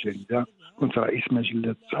بقيتش في ذاك الجريده. كنت رئيس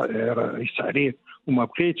مجله رئيس تحرير وما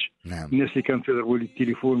بقيتش. نعم. الناس اللي كانوا يضربوا لي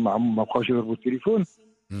التليفون ما بقاوش يضربوا التليفون.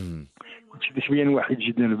 كنت نسبيا واحد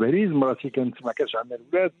جدا في باريس. مراتي كانت ما كانش عندها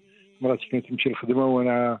الاولاد. مراتي كانت تمشي للخدمه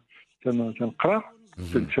وانا تنقرا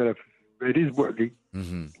في باريس بوحدي.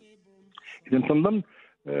 اذا تنظن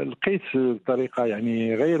لقيت بطريقه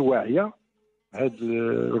يعني غير واعيه هذا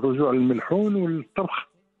الرجوع للملحون والطبخ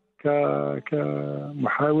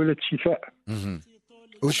كمحاوله شفاء.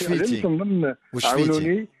 واش فيتي؟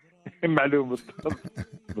 عاونوني. معلوم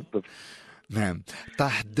بالضبط. نعم.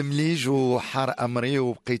 طاح الدمليج وحار امري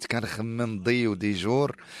وبقيت كنخمم ضي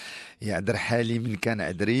وديجور. يعذر حالي من كان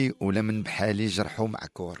عذري ولا من بحالي جرحو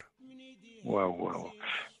معكور. واو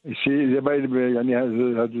شي دابا يعني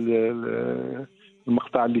هذا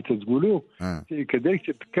المقطع اللي تتقولوه كذلك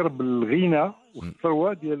تذكر بالغنى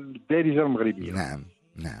والثروه ديال الدارجه المغربيه.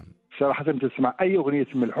 نعم. صراحه تسمع اي اغنيه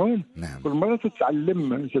ملحون. نعم. كل مره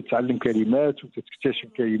تتعلم كلمات وتكتشف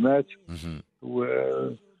كلمات.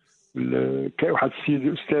 كاين واحد السيد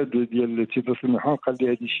الاستاذ ديال تيدرس الملحون قال لي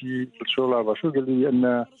هذه شي 3 شهور 4 شهور، قال لي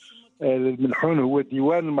ان الملحون هو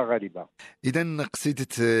ديوان المغاربه. اذا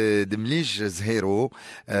قصيده دمليج زهيرو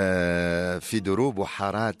في دروب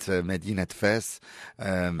وحارات مدينه فاس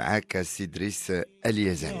معاك سي دريس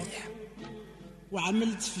اليزامي.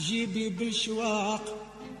 وعملت في جيبي بالشواق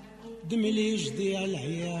دمليج ديال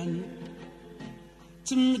العيان.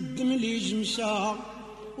 تم الدمليج مشى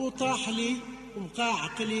وطاح لي وبقى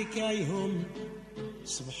عقلي كايهم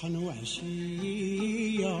صبحا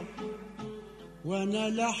وعشيه. وانا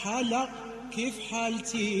لا حالة كيف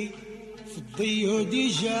حالتي في الضيو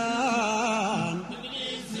ديجان.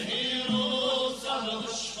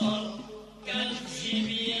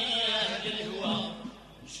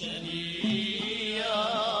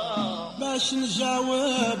 باش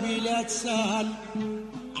نجاوب إلا تسال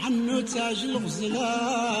عنو تاج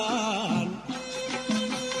الغزلان.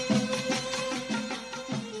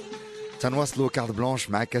 تنواصلوا كارت بلانش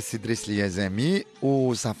مع كاس دريس اليزامي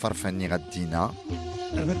وسفر فني غدينا.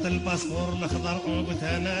 ربط الباسبور الاخضر وقلت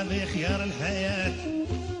انا بخيار الحياه،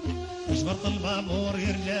 جبرت البابور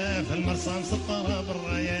يرجع في المرسى مسطره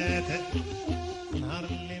بالرايات. نهار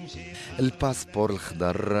اللي مشيت الباسبور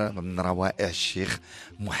الخضر من روائع الشيخ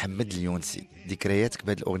محمد اليونسي، ذكرياتك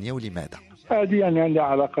بهذه الاغنيه ولماذا؟ هذه يعني عندها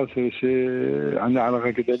علاقه عندها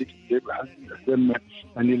علاقه كذلك بواحد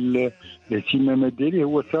يعني الاهتمامات ديالي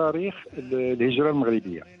هو تاريخ الهجره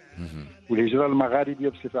المغربيه والهجره المغاربيه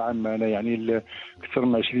بصفه عامه. انا يعني اكثر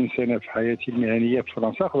من 20 سنه في حياتي المهنيه في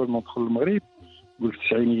فرنسا قبل ما ندخل المغرب، قلت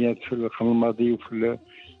التسعينيات في القرن الماضي وفي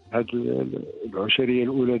هذه العشريه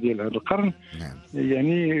الاولى ديال هذا القرن.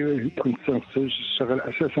 يعني كنت شغال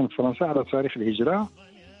اساسا في فرنسا على تاريخ الهجره،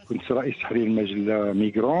 كنت رئيس تحرير المجله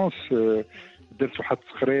ميغرونس. درت واحد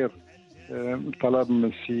التقرير طلب من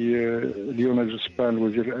السي ليونيل جوسبان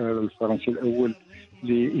الوزير الفرنسي الاول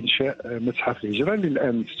لانشاء متحف الهجره اللي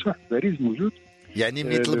الان مفتوح في باريس موجود. يعني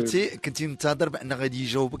ملي طلبتي كنتي منتظر بان غادي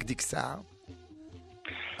يجاوبك ديك الساعه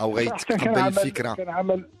او غيتقبل الفكره؟ كان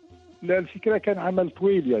عمل، لا الفكره كان عمل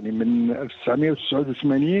طويل يعني من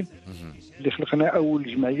 1989 اللي خلقنا اول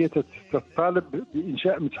جمعيه تطالب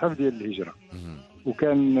بانشاء متحف ديال الهجره.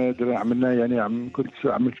 وكان عملنا يعني كنت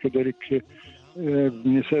عملت كذلك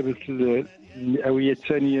بمناسبه المئويه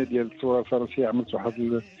الثانيه ديال الثوره الفرنسيه، عملت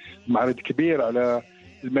واحد المعرض كبير على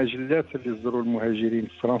المجلات اللي يصدروا المهاجرين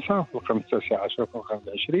في فرنسا في القرن التاسع عشر في القرن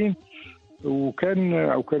العشرين. وكان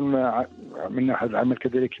عملنا واحد العمل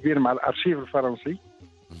كذلك كبير مع الارشيف الفرنسي،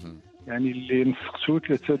 يعني اللي نسختو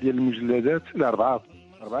 3 ديال المجلدات، لا 4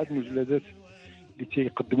 مجلدات اللي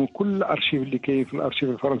تيقدموا كل الارشيف اللي كاين في الارشيف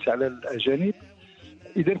الفرنسي على الاجانب.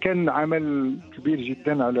 اذا كان عمل كبير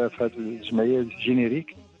جدا على هذه الجمعيه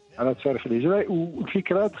جينيريك على تاريخ الهجره.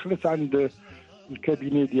 والفكره دخلت عند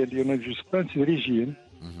الكابيني ديال ليونيل جوسبان تدريجيا،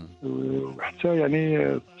 وحتى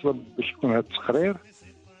يعني طلب باش يكون هذا التقرير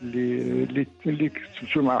اللي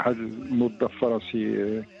كتبتو مع واحد الموظف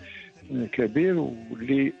فرنسي كبير،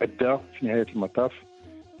 واللي ادى في نهايه المطاف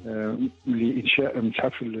لانشاء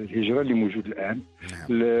متحف الهجره اللي موجود الان.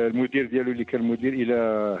 المدير ديالو اللي كان مدير الى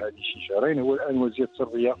هذه شي شهرين هو الان وزير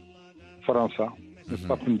التربيه فرنسا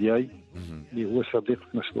الطاقم ديالي اللي هو صديق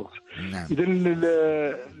في نفس الوقت. اذا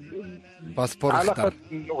باسبور علاقه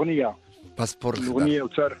الاغنيه باسبور الاغنيه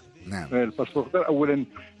وتاريخ الباسبور الخضر. اولا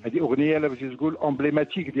هذه اغنيه لا بغيتي تقول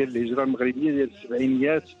امبليماتيك ديال الهجره المغربيه ديال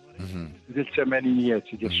السبعينيات ديال الثمانينيات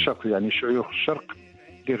ديال الشرق، يعني شيوخ الشرق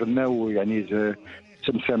اللي غناو يعني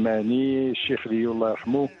تمسماني، الشيخ ليو الله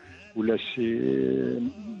يرحمه، ولا السي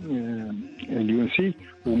اليونسي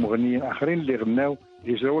ومغنيين اخرين اللي غناو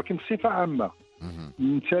الهجره، ولكن بصفه عامه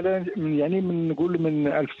مثلا يعني نقول من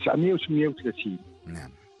 1938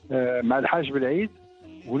 مع الحاج بالعيد.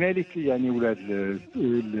 هنالك يعني ولاد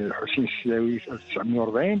الحسين السلاوي في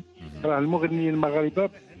 1940 راه المغنيين المغاربه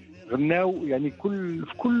غناو يعني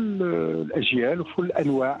في كل الاجيال وفي كل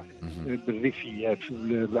الانواع، بالريفيات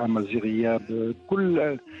بالامازيغيه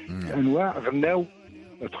بكل الانواع غناو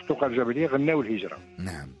الطقطقه الجبليه، غناو الهجره.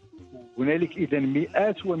 هنالك اذا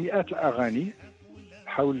مئات ومئات الاغاني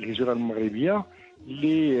حول الهجره المغربيه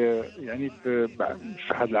اللي يعني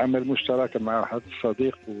في هذا العمل مشترك مع واحد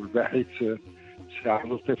الصديق والباحث سي عبد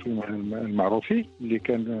اللطيف المعروفي اللي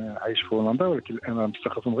كان عايش في هولندا ولكن الان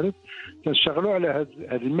مستقر في المغرب. كنشتغلوا على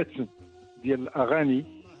هذا المتن ديال الاغاني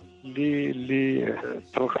اللي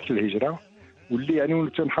طرقت الهجره، واللي يعني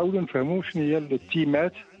تنحاولوا نفهموا شنو هي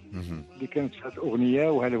التيمات اللي كانت في هذه الاغنيه.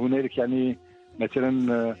 وهل هنالك يعني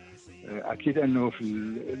مثلا اكيد انه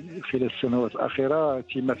في خلال السنوات الاخيره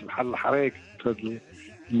تيمات بحال الحريق في هذا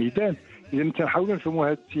الميدان. اذا تنحاولوا نفهموا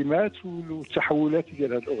هذه التيمات والتحولات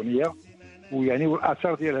ديال هذه الاغنيه، ويعني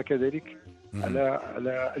والاثار ديالها كذلك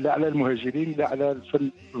على المهاجرين، لا على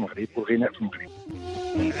الفن في المغرب والغناء في المغرب.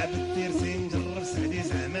 نلعب التيرسي نجرب سعدي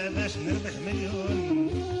زعما باش نربح مليون،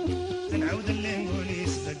 نعاود اللي نقول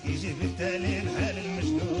يسبق يجي في التالي بحال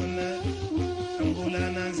المجنون، نقول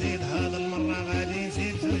انا نزيد هذا المره غادي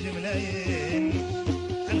نزيد 2 ملايين،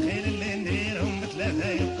 الخير اللي نديرهم بثلاثه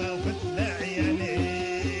يبقاو في الداعيانين.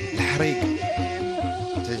 الحريق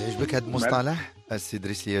تعجبك هذا المصطلح السي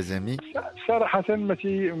دريس اليزامي؟ صراحه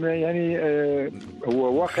يعني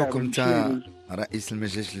هو واقع حكم تاع رئيس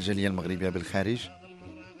المجلس الجاليه المغربيه بالخارج.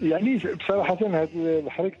 يعني بصراحه هذا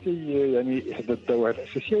الحريق يعني احدى الظواهر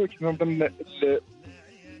الاساسيه، ولكن من ضمن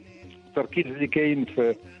التركيز اللي كاين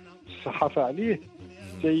في الصحافه عليه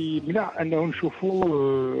تيمنع انه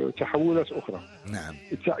نشوفوا تحولات اخرى. نعم.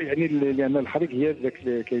 يعني لان الحريق هي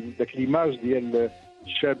ذاك ليماج ديال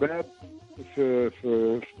الشباب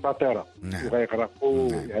في باطيره. نعم.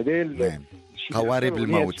 وغيغرقوا. هذا قوارب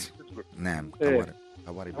الموت. نعم.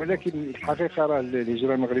 قوارب. ولكن الحقيقه راه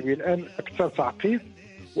الهجره المغربيه الان اكثر تعقيد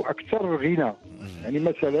واكثر غنى. يعني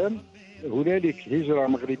مثلا هنالك هجره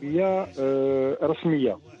مغربيه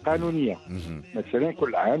رسميه قانونيه. مثلا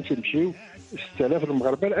كل عام تمشيو 6000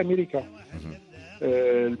 المغاربه لامريكا.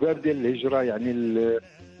 الباب ديال الهجره يعني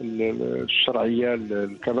الشرعيه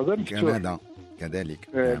لكندا كندا كذلك.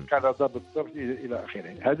 كندا بالضبط الى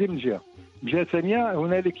اخره. هذه من جهه. من جهه ثانيه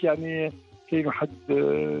هنالك يعني كاين واحد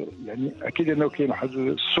يعني اكيد انه كاين واحد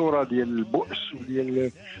الصوره ديال البؤس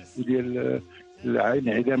وديال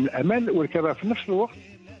انعدام الامل، ولكن في نفس الوقت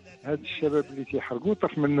هاد الشباب اللي تيحرقوا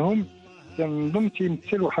طرف منهم كنظن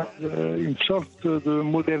تيمثل واحد اون سورت دو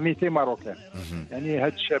مودرنيتي ماروكان. يعني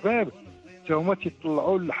هاد الشباب هما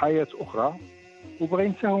تيطلعوا لحياه اخرى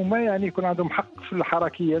وبغين هما يعني يكون عندهم حق في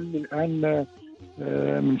الحركيه اللي الان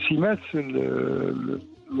من سمات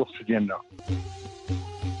الوقت ديالنا.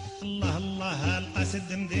 الله الله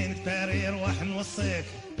القصد مدينة باري روح نوصيك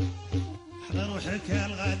حضر روحك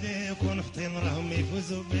الغادي يكون فطين راهم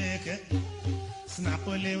يفوزوا بيك. اسمع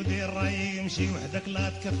قولي ودير راي يمشي وحدك لا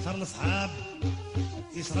تكثر الصحاب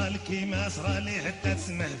يصرى لك كيما صرى لي حتى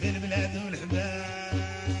تسمح في البلاد والحباب.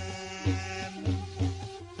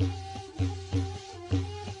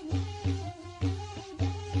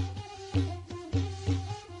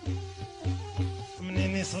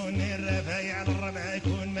 منين يصوني الرفايع على الربع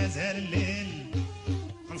يكون مازال الليل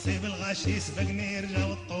نصيب الغاشي سبقني رجا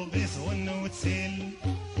والطوبيس والنوت سيل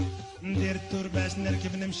ندير التور باش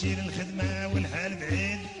نركب نمشي للخدمة والحال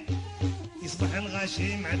بعيد يصبح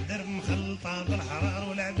الغاشي مع الدرب مخلطة بالحرار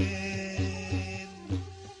والعبيد.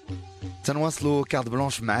 تنواصلوا كارت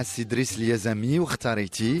بلانش مع السي دريس اليزامي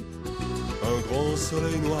واختاريتي Un grand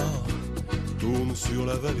soleil noir tourne sur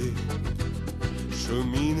la vallée,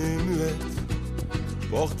 cheminée muette,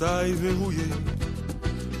 portail verrouillé,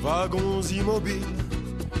 wagons immobiles,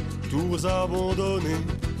 tours abandonnées.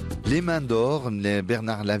 Les mains d'or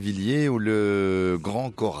Bernard Lavillier ou le grand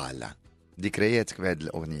choral. ذكرياتك بهذه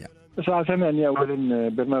الأغنية؟ صراحة يعني أولا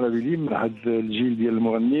برنار لافيلي من هذا الجيل ديال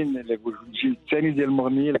المغنيين اللي يقول الجيل الثاني ديال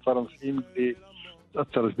المغنيين الفرنسيين اللي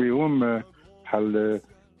تأثرت بهم بحال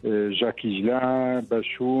جاكي جلان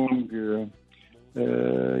باشونغ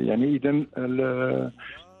يعني إذا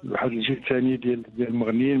واحد الجيل الثاني ديال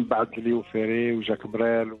المغنيين بعد ليو فيري وجاك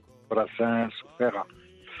بريل وبراسانس وفيغا.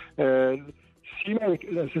 السمة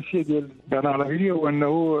الأساسية ديال برنار لافيلي هو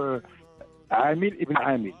أنه عامل ابن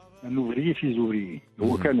عامل، انه فري في زوري.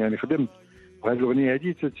 هو كان يعني خدم وهذه الاغنيه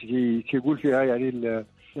هذه تيقول فيها يعني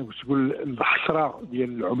تقول الحسره ديال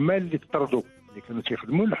العمال اللي طردوا اللي كانوا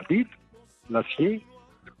تيخدموا الحديد لاسيي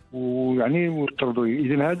ويعني وطردوا.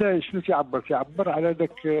 اذا هذا شنو تيعبر على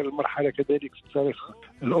ذاك المرحله كذلك في التاريخ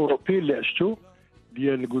الاوروبي اللي عشتو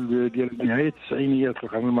ديال نهايه التسعينيات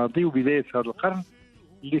القرن الماضي وبدايه هذا القرن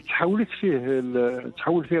اللي تحول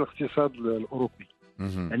فيه الاقتصاد الاوروبي.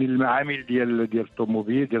 يعني المعامل ديال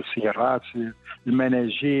الطوموبيل ديال السيارات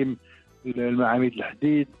المناجم المعامل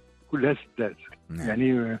الحديد كلها سدات.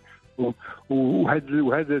 يعني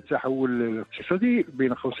وهذا التحول الاقتصادي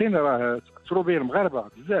بين قوسين راه تاثروا به المغاربه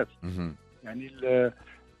بزاف. يعني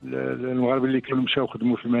المغاربه اللي كانوا مشاو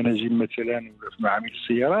خدموا في المناجم مثلا ولا في معامل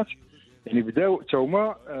السيارات يعني بداو حتى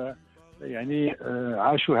هما يعني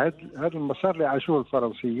عاشوا هذا المسار اللي عاشوه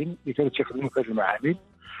الفرنسيين اللي كانوا تيخدموا في هذه المعامل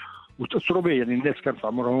وتأثروا به. يعني الناس كان في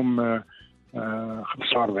عمرهم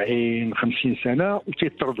 45 50 سنه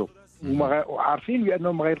وتيطردوا وعارفين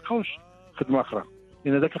بانهم ما غيلقاوش خدمه اخرى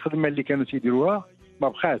لان ذاك الخدمه اللي كانوا تيديروها ما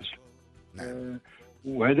بقاتش.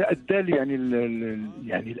 وهذا ادى يعني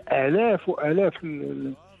الالاف والاف.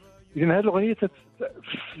 اذا هذه الاغنيه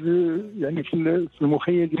يعني في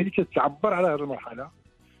المخيل ديالي تتعبر على هذه المرحله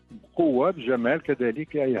بقوه بجمال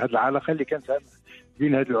كذلك. يعني هذه العلاقه اللي كانت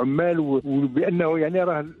بين هاد العمال وبانه يعني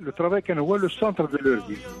راه لو ترافاي كان هو لو سونتر دو لور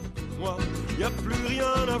في. Moi, y a plus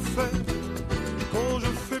rien à faire. Quand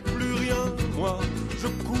je fais plus rien, moi, je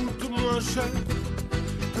coûte moins cher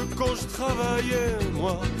que quand je travaillais.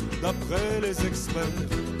 Moi, d'après les experts,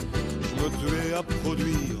 je me tuais à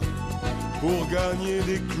produire pour gagner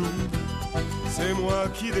des clous. C'est moi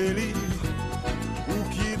qui délire ou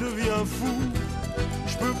qui devient fou.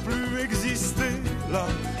 Je peux plus exister là,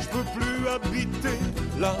 je peux plus habiter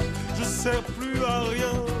là, je sers plus à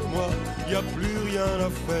rien, moi, y a plus rien à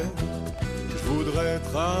faire. Je voudrais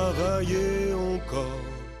travailler encore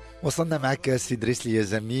وصلنا معك سي دريس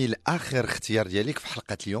اليزامي لآخر اختيار ديالك في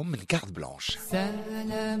حلقة اليوم من كارت بلانش.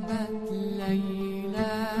 سلبت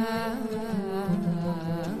ليلى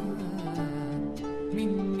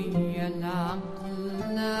مني العقل،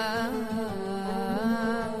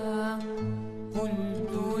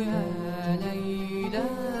 قلت يا ليلى.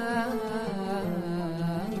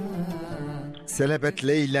 سلبت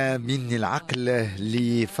ليلى مني العقل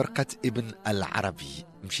لفرقة ابن العربي.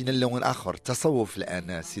 مشينا للون آخر، تصوف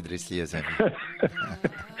الآن سي دريس اليزامي.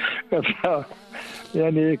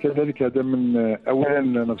 يعني كذلك هذا من أولا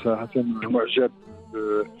أنا بصراحة معجب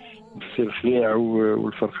بالسي الخليع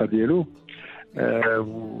والفرقة ديالو،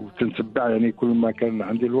 وتنتبع يعني كل ما كان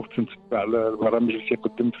عندي الوقت تنتبع البرامج اللي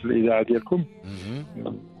تيقدم في الإذاعة ديالكم،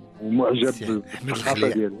 ومعجب بالثقافة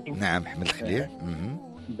ديالو. نعم حمد الخليع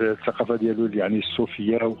بالثقافة ديالو يعني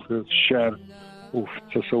الصوفية وفي الشعر وفي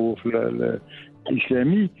التصوف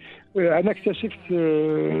الإسلامي. أنا اكتشفت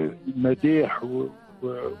مديح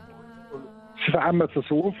بصفة عامة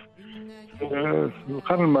التصوف في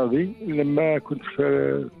القرن الماضي لما كنت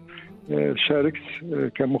شاركت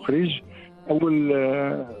كمخرج أول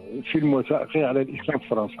فيلم وثائقي على الإسلام في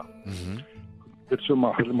فرنسا. درته مع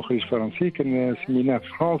واحد المخرج فرنسي كان سميناه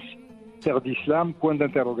فرانس تيغ ديسلام بوان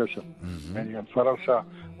دانتيروغاسيون، يعني فرنسا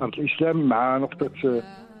أرض الإسلام مع نقطة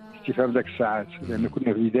استفهام ذاك الساعات، لأن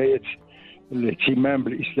كنا في بداية الاهتمام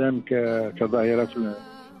بالإسلام كظاهرة في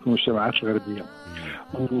المجتمعات الغربية.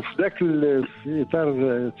 وفي ذاك في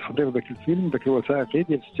إطار تحضير ذاك الفيلم ذاك الوثائقي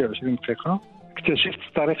ديال 26 دقيقة اكتشفت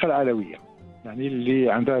الطريقة العلوية، يعني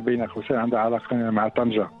اللي عندها بين قوسين عندها علاقة مع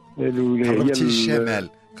طنجة. قربتي الشمال،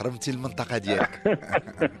 قربتي المنطقة ديالك.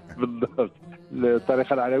 بالضبط.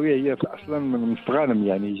 الطريقة العلوية هي أصلا من فغانم،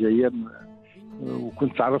 يعني جاية،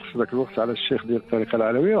 وكنت تعرفت في ذاك الوقت على الشيخ ديال الطريقة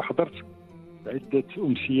العلوية وحضرت عدة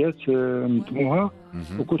أمسيات نظموها،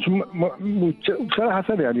 وكنت بصراحة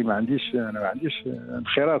يعني ما عنديش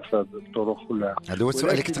انخراط في الطرق ولا. هذا هو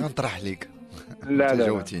السؤال اللي كنت غنطرح لك. لا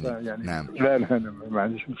جاوبتيني. يعني نعم. لا أنا ما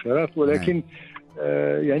عنديش انخراط، ولكن نعم.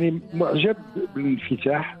 يعني معجب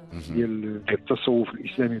بالانفتاح ديال التصوف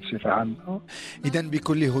الإسلامي بصفة عامة. إذن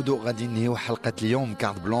بكل هدوء غادي ننهيو حلقة اليوم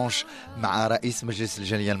كارت بلانش مع رئيس مجلس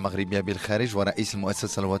الجالية المغربية بالخارج ورئيس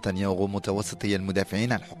المؤسسة الوطنية ومتوسطية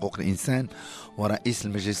المدافعين عن حقوق الإنسان ورئيس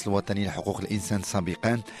المجلس الوطني لحقوق الإنسان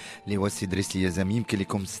سابقا اللي هو سي دريس اليزامي. يمكن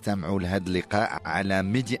لكم تستمعوا لهذا اللقاء على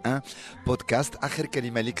ميدي 1 بودكاست. آخر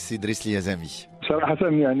كلمة لك سي دريس اليزامي. صراحة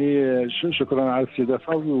يعني شكرا على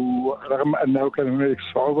الاستضافة، ورغم أنه كان هنالك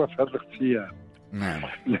صعوبة في هذا الاختيار. نعم.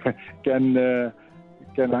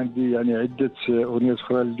 كان عندي يعني عدة أغنيات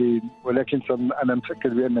أخرى ولكن أنا متأكد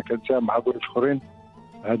بأنك أنت مع ضيوف آخرين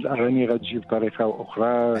هذه الأغاني غتجي بطريقة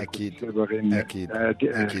أخرى. أكيد أكيد.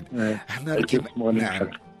 احنا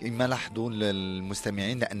كما لاحظوا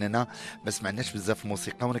المستمعين لأننا ما سمعناش بزاف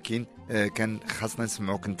موسيقى، ولكن كان خاصنا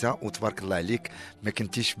نسمعوك أنت، وتبارك الله عليك ما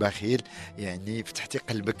كنتيش بخيل، يعني فتحتي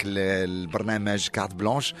قلبك البرنامج كارت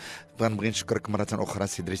بلانش. نبغي نشكرك مرة أخرى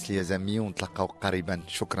سي دريس اليزامي، ونتلاقاو قريبا.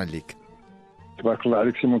 شكرا لك. تبارك الله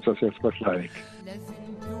عليك سي منتصر، تبارك الله عليك.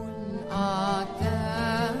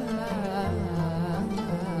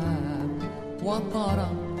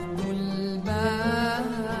 وطرقت الباب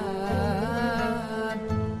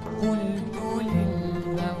قلت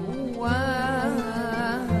للبواب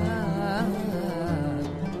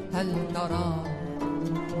هل ترى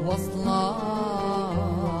وصلا،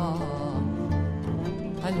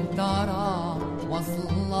 هل ترى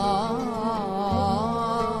وصلا.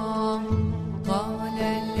 قال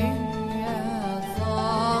لي يا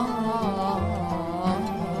صاح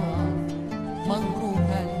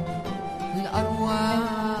مغروها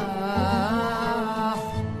الأرواح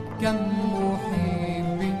كم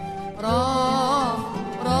محب راح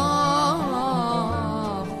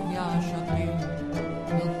يا شقي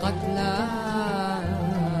القتلى،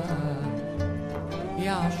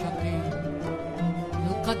 يا شقي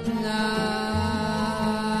القتلى.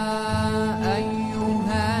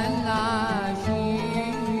 أيها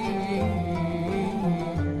العشيق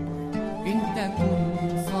إن تكن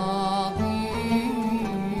صديق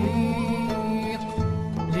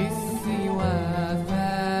للسوى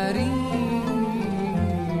فريق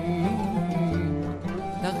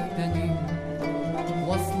تغتنم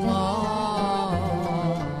وصلا،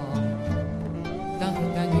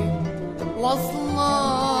 تغتنم وصلا.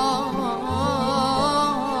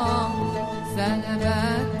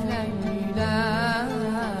 سلبت ليلى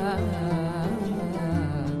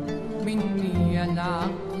مني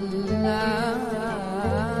العقل،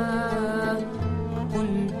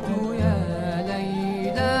 قلت يا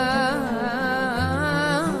ليلى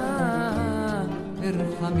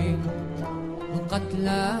ارحمي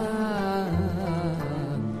القتلى،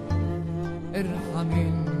 ارحم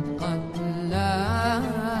القتلى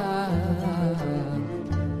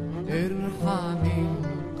ارحم